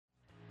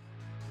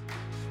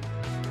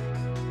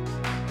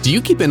Do you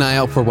keep an eye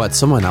out for what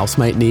someone else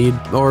might need,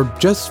 or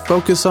just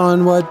focus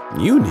on what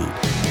you need?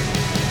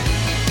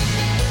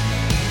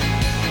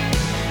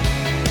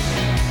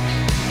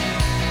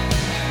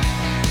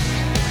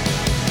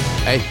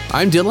 Hey,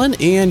 I'm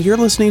Dylan, and you're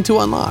listening to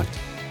Unlocked,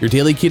 your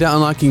daily key to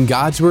unlocking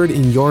God's Word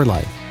in your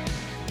life.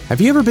 Have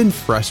you ever been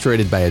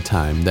frustrated by a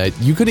time that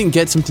you couldn't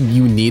get something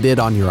you needed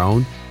on your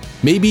own?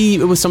 Maybe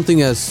it was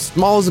something as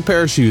small as a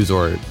pair of shoes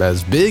or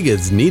as big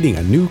as needing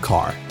a new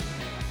car.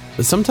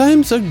 But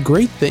sometimes a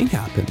great thing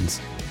happens.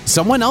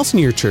 Someone else in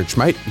your church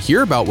might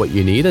hear about what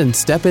you need and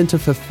step in to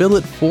fulfill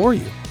it for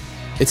you.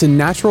 It's a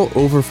natural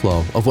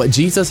overflow of what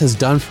Jesus has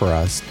done for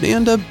us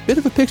and a bit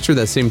of a picture of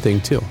that same thing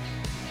too.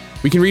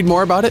 We can read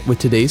more about it with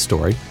today's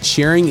story,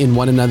 Sharing in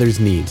One Another's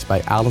Needs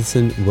by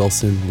Allison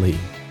Wilson Lee.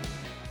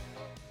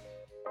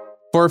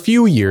 For a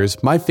few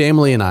years, my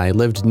family and I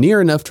lived near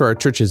enough to our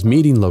church's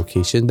meeting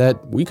location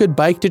that we could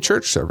bike to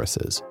church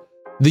services.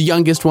 The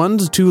youngest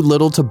ones, too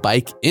little to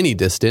bike any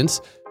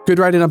distance, could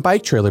ride in a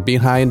bike trailer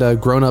behind a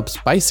grown-up's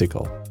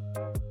bicycle.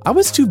 I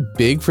was too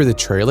big for the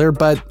trailer,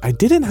 but I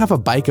didn't have a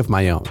bike of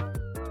my own.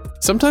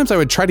 Sometimes I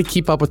would try to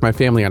keep up with my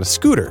family on a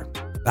scooter.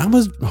 That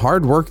was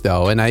hard work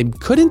though, and I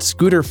couldn't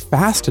scooter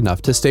fast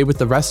enough to stay with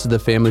the rest of the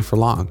family for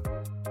long.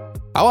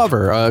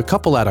 However, a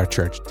couple at our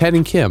church, Ted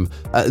and Kim,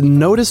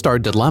 noticed our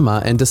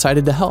dilemma and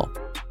decided to help.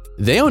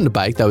 They owned a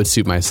bike that would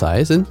suit my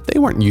size, and they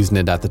weren't using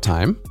it at the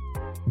time.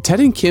 Ted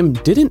and Kim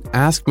didn't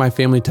ask my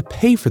family to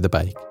pay for the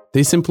bike.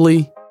 They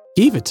simply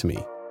gave it to me.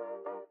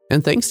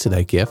 And thanks to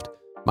that gift,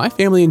 my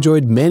family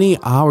enjoyed many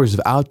hours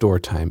of outdoor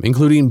time,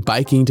 including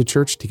biking to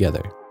church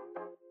together.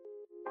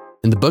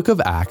 In the book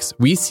of Acts,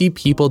 we see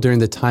people during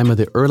the time of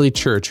the early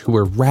church who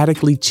were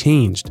radically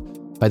changed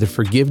by the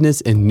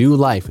forgiveness and new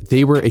life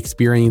they were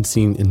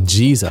experiencing in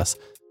Jesus,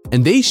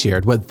 and they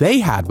shared what they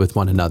had with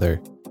one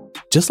another,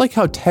 just like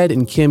how Ted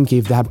and Kim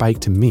gave that bike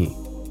to me.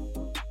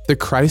 The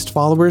Christ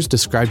followers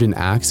described in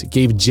Acts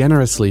gave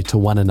generously to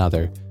one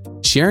another,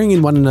 sharing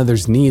in one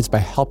another's needs by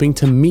helping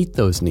to meet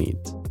those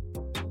needs.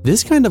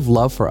 This kind of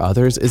love for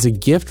others is a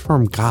gift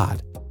from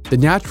God, the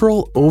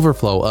natural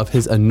overflow of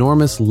his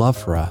enormous love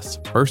for us,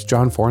 1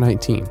 John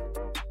 4:19.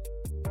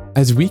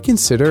 As we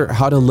consider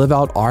how to live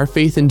out our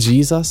faith in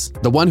Jesus,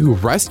 the one who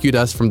rescued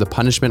us from the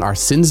punishment our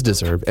sins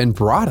deserve and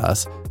brought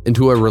us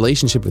into a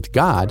relationship with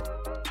God,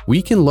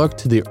 we can look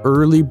to the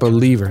early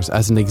believers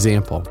as an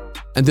example,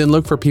 and then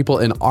look for people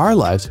in our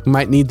lives who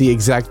might need the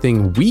exact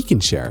thing we can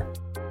share,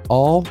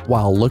 all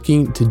while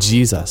looking to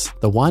Jesus,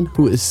 the one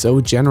who is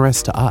so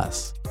generous to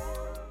us.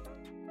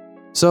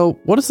 So,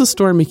 what does the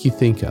story make you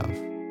think of?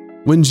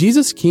 When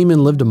Jesus came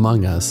and lived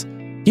among us,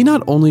 he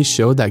not only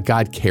showed that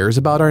God cares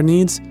about our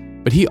needs,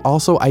 but he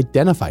also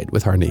identified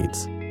with our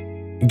needs.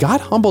 God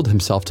humbled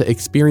himself to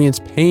experience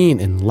pain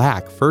and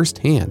lack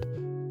firsthand,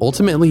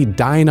 ultimately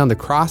dying on the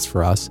cross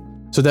for us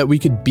so that we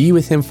could be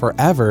with him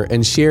forever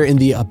and share in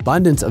the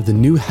abundance of the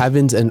new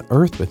heavens and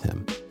earth with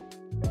him.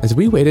 As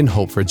we wait and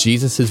hope for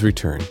Jesus'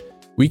 return,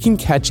 we can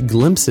catch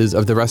glimpses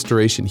of the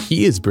restoration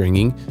he is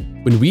bringing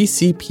when we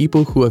see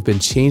people who have been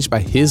changed by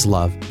his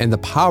love and the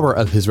power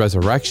of his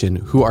resurrection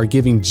who are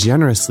giving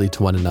generously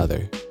to one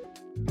another.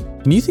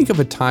 Can you think of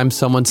a time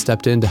someone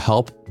stepped in to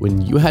help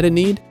when you had a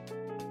need?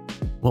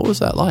 What was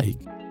that like?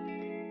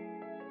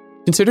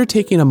 Consider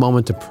taking a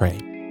moment to pray,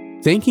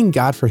 thanking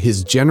God for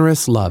his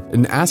generous love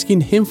and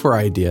asking him for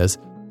ideas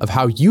of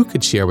how you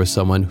could share with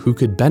someone who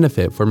could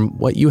benefit from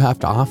what you have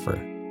to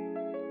offer.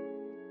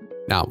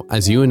 Now,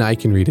 as you and I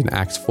can read in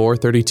Acts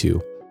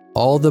 4:32,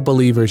 all the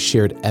believers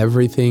shared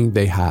everything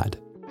they had.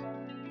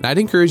 And I'd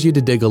encourage you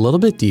to dig a little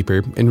bit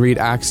deeper and read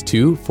Acts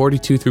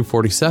 2:42 through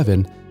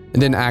 47,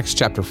 and then Acts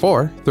chapter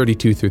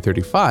 4:32 through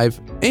 35,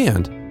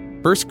 and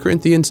 1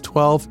 Corinthians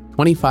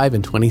 12:25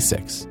 and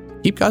 26.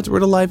 Keep God's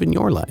Word alive in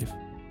your life.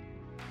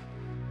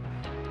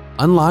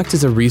 Unlocked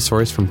is a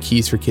resource from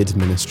Keys for Kids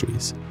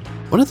Ministries.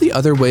 One of the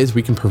other ways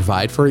we can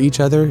provide for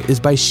each other is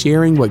by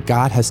sharing what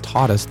God has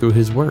taught us through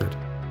his Word.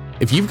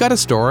 If you've got a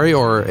story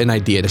or an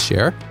idea to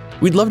share,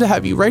 we'd love to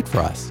have you write for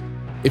us.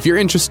 If you're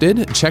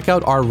interested, check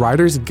out our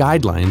writer's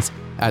guidelines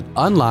at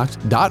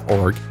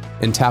unlocked.org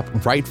and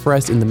tap Write for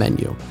Us in the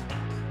menu.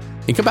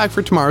 And come back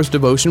for tomorrow's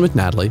devotion with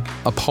Natalie,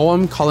 a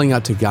poem calling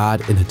out to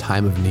God in a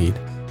time of need.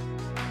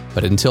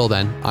 But until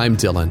then, I'm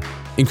Dylan,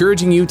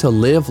 encouraging you to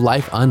live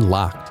life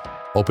unlocked,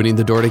 opening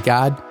the door to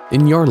God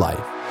in your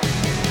life.